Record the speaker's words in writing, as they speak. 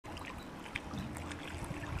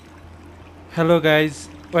Hello guys,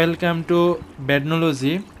 welcome to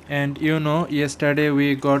Badnology. And yesterday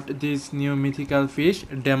we got this new mythical fish,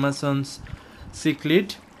 DEMASON'S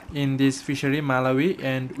CICHLID, in this fishery, Malawi,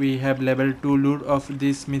 and we have level 2 lure of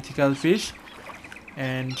this mythical fish.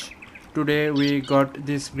 And today we got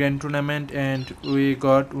this grand tournament, and we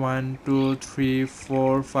got 1, 2, 3,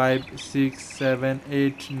 4, 5, 6, 7,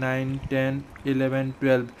 8, 9, 10, 11,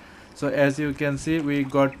 12. So as you can see, we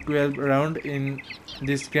got 12 round in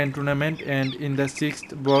this grand tournament, and in the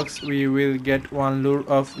 6th box we will get one lure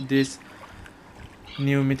of this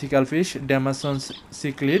new mythical fish, DEMASON'S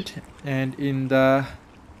CICHLID, and in the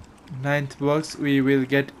 9th box we will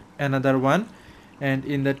get another one, and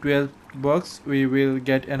in the 12th box we will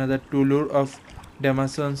get another two lure of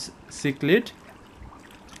DEMASON'S CICHLID.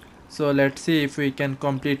 So let's see if we can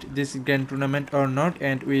complete this grand tournament or not,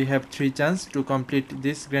 and we have 3 chances to complete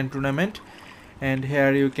this grand tournament. And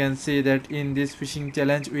here you can see that in this fishing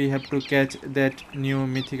challenge we have to catch that new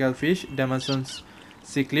mythical fish, DEMASON'S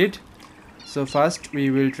CICHLID. So first we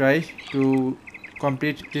will try to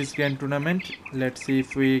complete this grand tournament. Let's see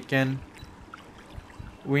if we can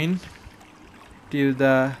win till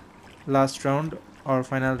the last round or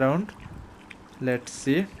final round. Let's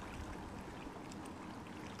see.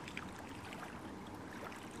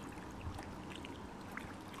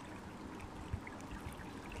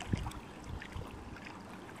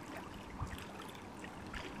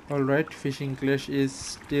 Alright, Fishing Clash is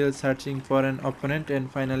still searching for an opponent,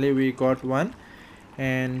 and finally we got one.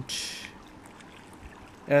 And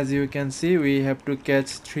as you can see, we have to catch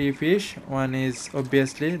 3 fish. One is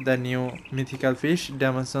obviously the new mythical fish,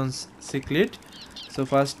 DEMASON'S CICHLID. So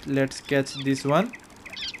first let's catch this one.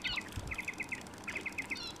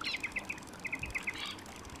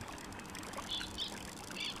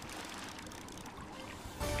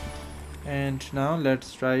 And now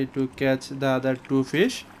let's try to catch the other 2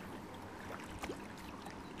 fish.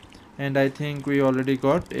 And I think we already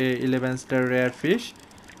got a 11-star rare fish,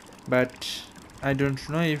 but I don't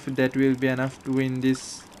know if that will be enough to win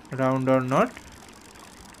this round or not.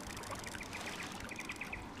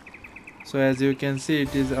 So as you can see,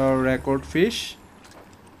 it is our record fish,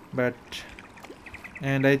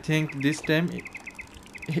 and I think this time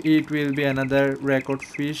it will be another record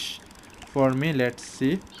fish for me. Let's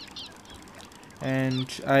see. And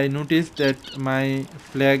I noticed that my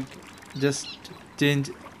flag just changed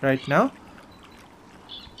right now,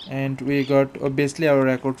 and we got obviously our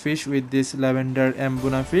record fish with this lavender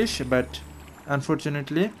ambuna fish, but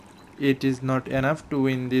unfortunately it is not enough to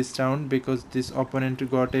win this round because this opponent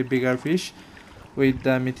got a bigger fish with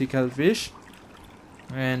the mythical fish,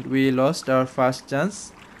 and we lost our first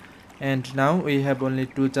chance. And now we have only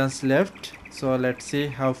 2 chances left, so let's see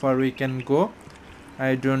how far we can go.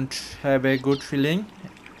 I don't have a good feeling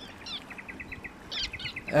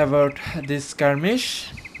about this skirmish.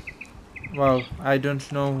 Wow, I don't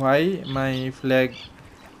know why my flag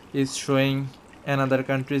is showing another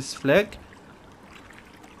country's flag.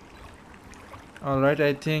 Alright,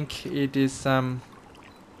 I think it is some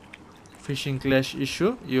fishing clash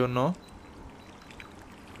issue,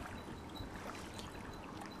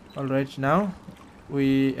 Alright, now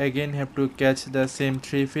we again have to catch the same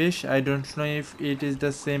 3 fish. I don't know if it is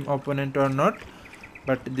the same opponent or not,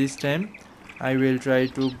 but this time I will try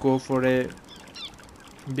to go for a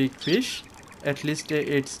big fish, at least a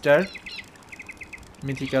 8-star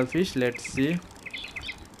mythical fish. Let's see.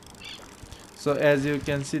 So as you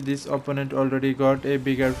can see, this opponent already got a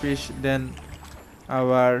bigger fish than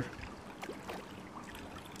our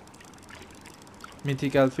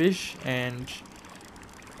mythical fish, and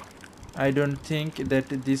I don't think that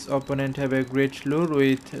this opponent have a great lure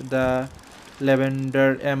with the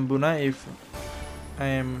lavender ambuna, if I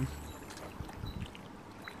am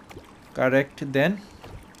correct then,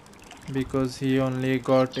 because he only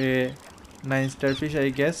got a 9-star fish, I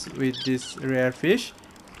guess, with this rare fish.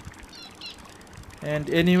 And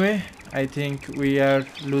anyway, I think we are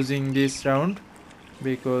losing this round,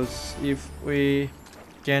 because if we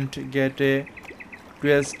can't get a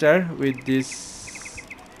 12-star with this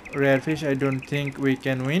rare fish, I don't think we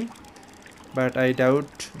can win, but I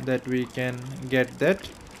doubt that we can get that.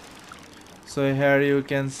 So here you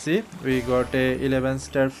can see we got a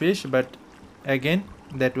 11-star fish, but again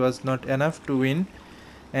that was not enough to win.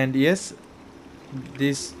 And yes,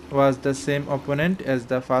 this was the same opponent as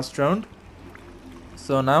the first round.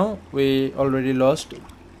 So now we already lost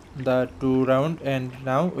the 2 round, and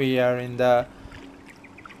now we are in the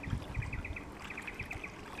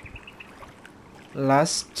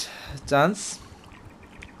last chance.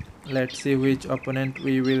 Let's see which opponent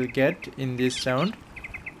we will get in this round.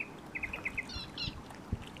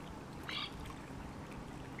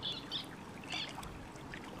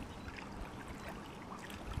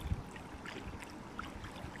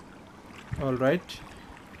 Alright,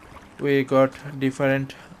 we got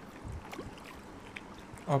different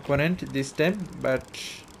opponent this time, but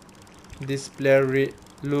this player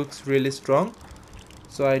looks really strong,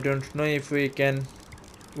 so I don't know if we can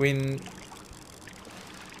win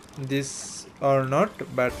this or not,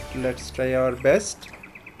 but let's try our best.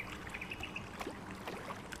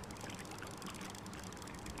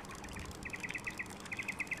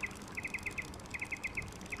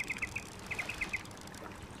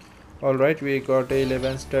 Alright, we got a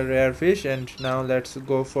 11-star rare fish, and now let's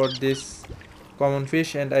go for this common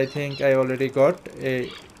fish, and I think I already got a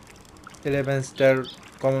 11-star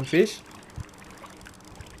common fish.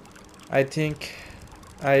 I think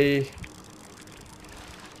I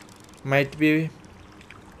might be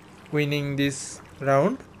winning this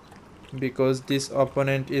round because this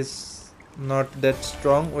opponent is not that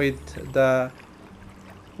strong with the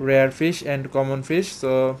rare fish and common fish,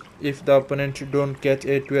 so if the opponent don't catch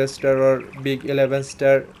a 12-star or big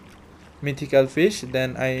 11-star mythical fish,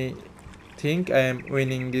 then I think I am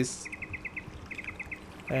winning this.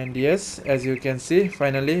 And yes, as you can see,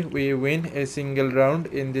 finally we win a single round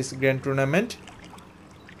in this grand tournament.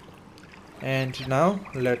 And now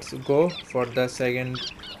let's go for the second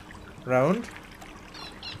round.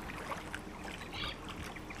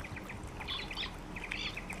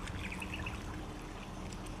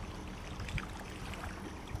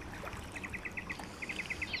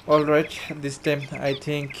 Alright, this time I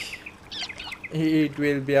think it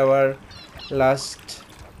will be our last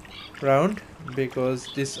round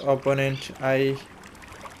because this opponent, I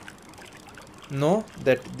know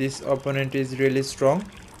that this opponent is really strong,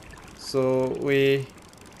 so we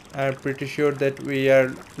are pretty sure that we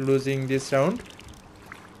are losing this round,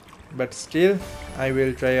 but still I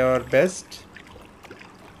will try our best.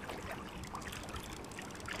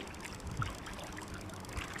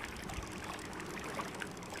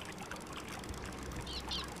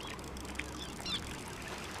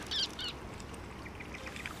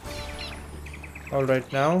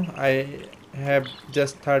 Alright, now I have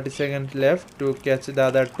just 30 seconds left to catch the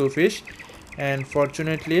other two fish, and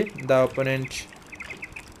fortunately the opponent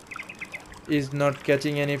is not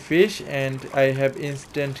catching any fish, and I have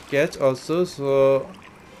instant catch also, so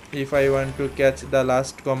if I want to catch the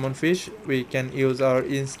last common fish we can use our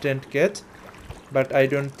instant catch, but I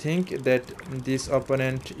don't think that this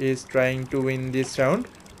opponent is trying to win this round,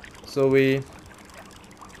 so we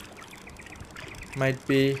might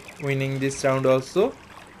be winning this round also.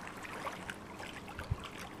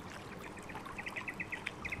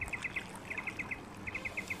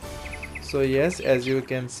 So yes, as you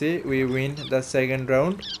can see, we win the second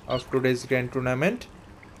round of today's grand tournament,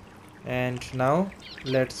 and now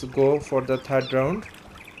let's go for the third round.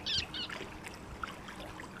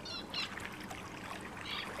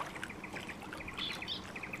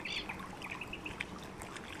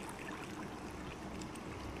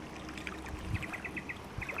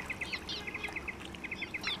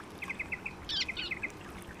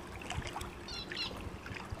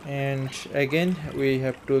 And again we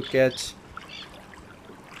have to catch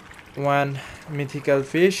one mythical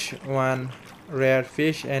fish, one rare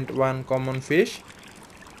fish and one common fish.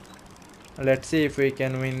 Let's see if we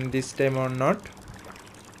can win this time or not.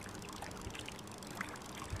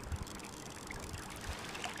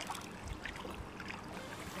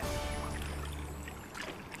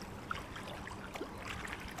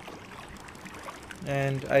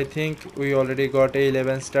 And I think we already got a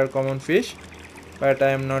 11-star common fish, but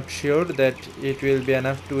I am not sure that it will be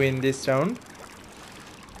enough to win this round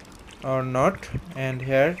or not. And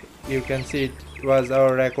here you can see it was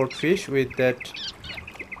our record fish with that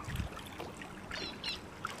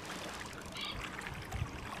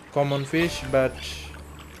common fish, but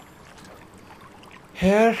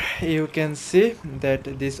here you can see that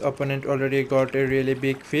this opponent already got a really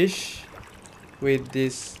big fish with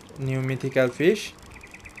this new mythical fish,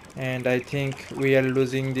 and I think we are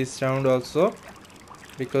losing this round also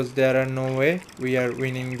because there are no way we are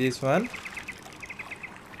winning this one.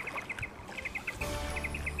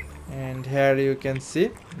 And here you can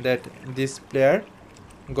see that this player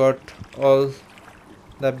got all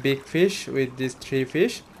the big fish with these three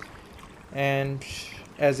fish, and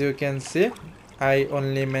as you can see I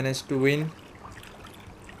only managed to win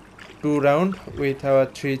 2 rounds with our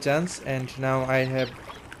 3 chance, and now I have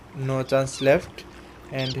no chance left.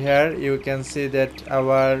 And here you can see that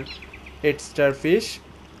our 8-star fish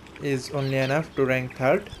is only enough to rank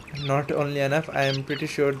 3rd. Not only enough, I am pretty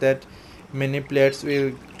sure that many players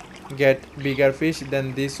will get bigger fish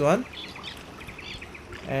than this one,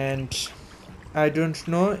 and I don't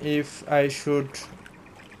know if I should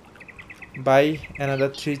buy another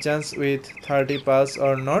 3 chance with 30 pulse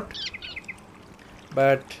or not,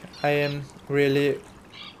 but I am really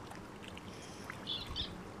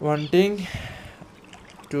wanting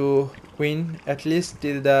to win at least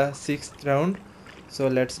till the 6th round. So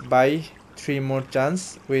let's buy 3 more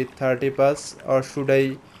chance with 30 pulse, or should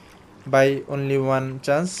I buy only one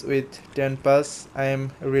chance with 10 pulse? I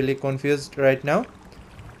am really confused right now.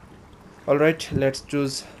 Alright, let's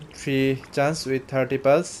choose 3 chance with 30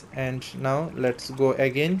 pulse, and now let's go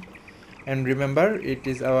again, and remember it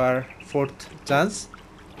is our 4th chance.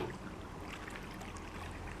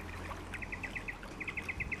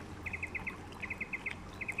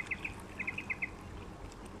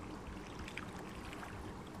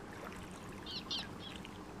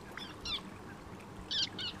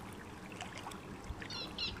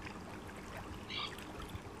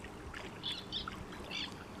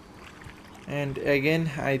 And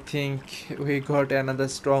again I think we got another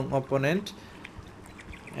strong opponent,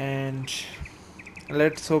 and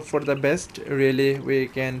let's hope for the best. Really, we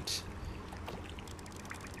can't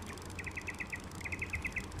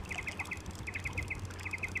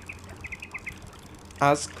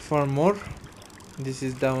ask for more. This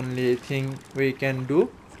is the only thing we can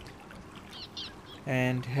do.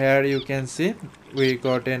 And here you can see we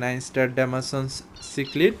got a 9-star DEMASON'S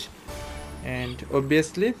CICHLID, and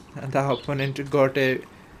obviously the opponent got a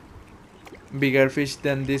bigger fish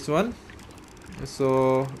than this one,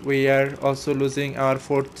 so we are also losing our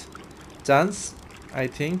 4th chance. I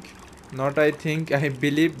think, not I think, I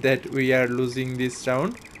believe that we are losing this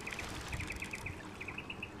round.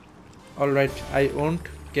 Alright, I won't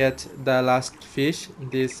catch the last fish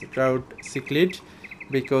this trout cichlid,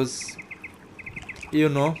 because you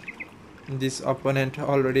know this opponent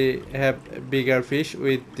already have bigger fish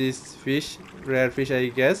with this fish, rare fish I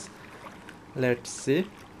guess. Let's see.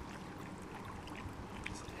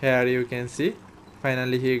 Here you can see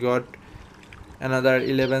finally he got another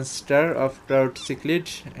 11 star of trout cichlid,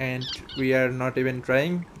 and we are not even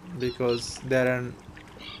trying because there are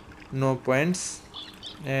no points.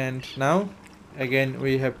 And now again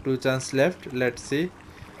we have 2 chances left. Let's see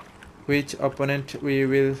which opponent we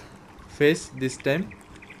will face this time.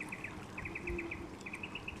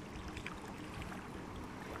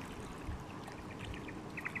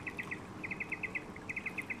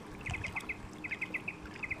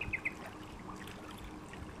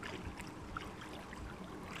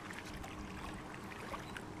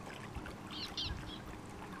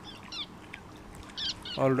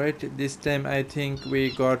 Alright, this time I think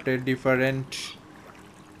we got a different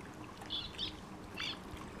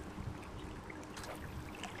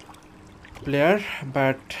player,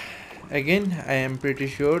 but again I am pretty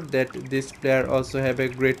sure that this player also have a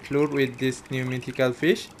great lure with this new mythical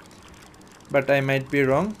fish, but I might be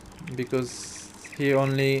wrong because he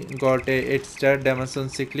only got a 8-star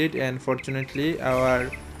DEMASON'S CICHLID, and fortunately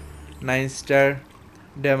our 9-star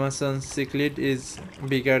DEMASON'S CICHLID is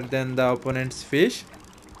bigger than the opponent's fish.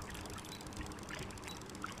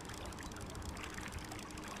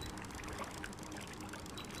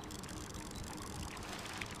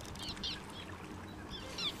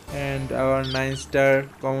 And our 9-star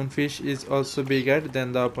common fish is also bigger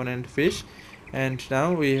than the opponent fish. And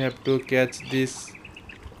now we have to catch this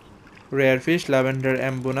rare fish, lavender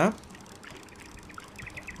ambuna.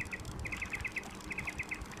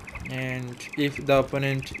 And if the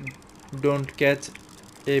opponent don't catch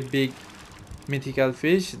a big mythical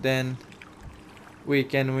fish, then we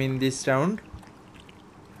can win this round.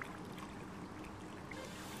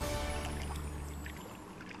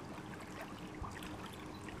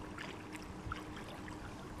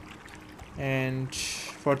 And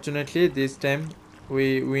fortunately this time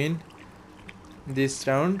we win this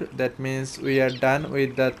round. That means we are done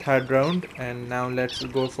with the 3rd round, and now let's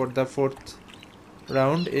go for the 4th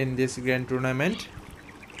round in this grand tournament.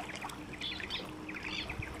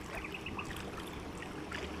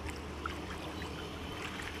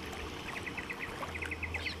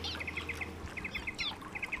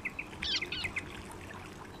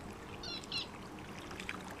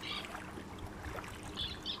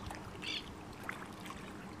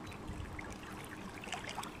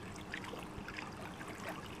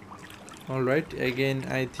 Alright, again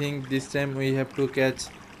I think this time we have to catch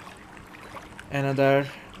another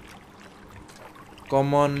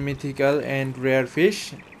common, mythical and rare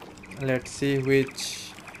fish. Let's see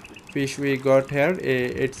which fish we got here,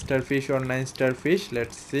 a 8-star fish or 9-star fish.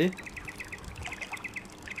 Let's see.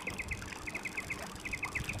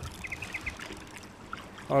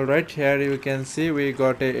 Alright, here you can see we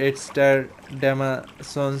got a 8-star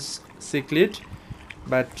DEMASON'S CICHLID,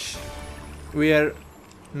 but we are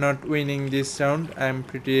not winning this round. I am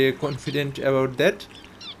pretty confident about that,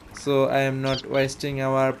 so I am not wasting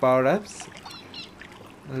our power ups.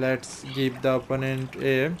 let's give the opponent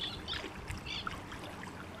a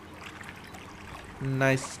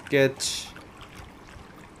nice catch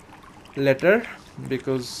later,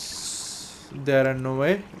 because there are no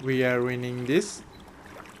way we are winning this.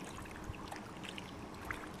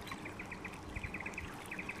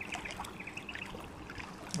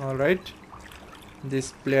 Alright,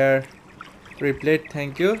 this player replayed,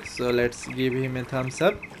 thank you, so let's give him a thumbs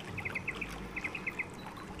up.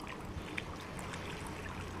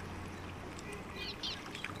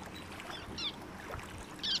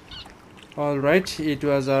 Alright, it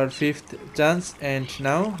was our 5th chance and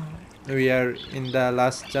now we are in the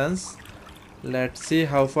last chance. Let's see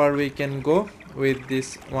how far we can go with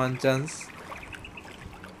this one chance.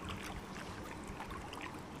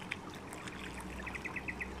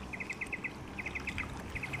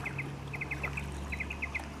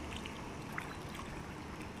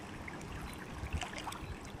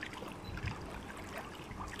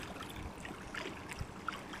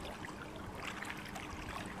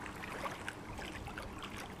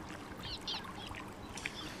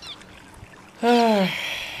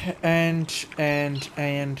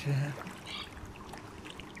 and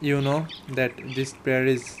you know that this player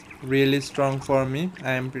is really strong for me.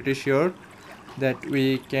 I am pretty sure that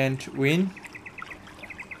we can't win,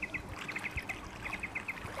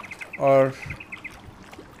 or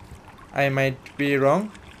I might be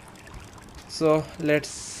wrong, so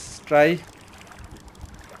let's try,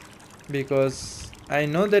 because I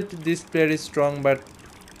know that this player is strong, but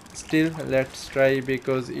still let's try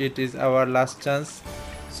because it is our last chance.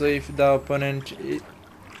 So if the opponent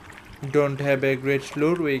don't have a great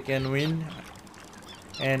lure, we can win,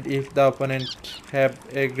 and if the opponent have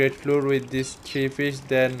a great lure with these 3 fish,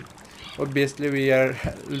 then obviously we are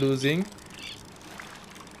losing,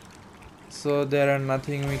 so there are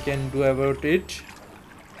nothing we can do about it.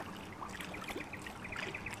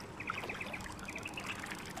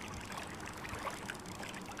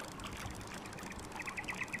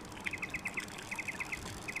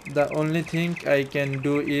 The only thing I can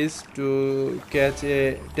do is to catch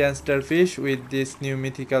a 10-star fish with this new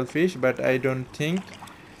mythical fish, but I don't think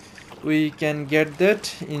we can get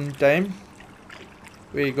that in time.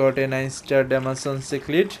 We got a 9-star DEMASON'S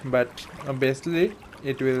CICHLID, but obviously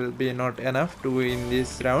it will be not enough to win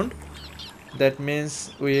this round. That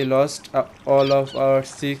means we lost all of our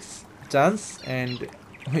 6 chance and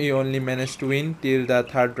we only managed to win till the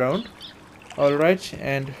 3rd round. Alright,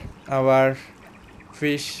 and our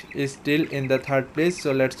fish is still in the 3rd place,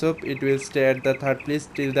 so let's hope it will stay at the 3rd place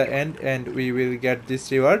till the end and we will get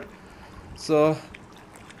this reward. So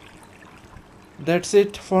that's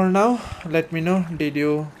it for now. Let me know, did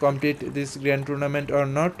you complete this grand tournament or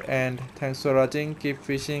not, and thanks for watching. Keep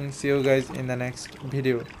fishing. See you guys in the next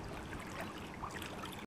video.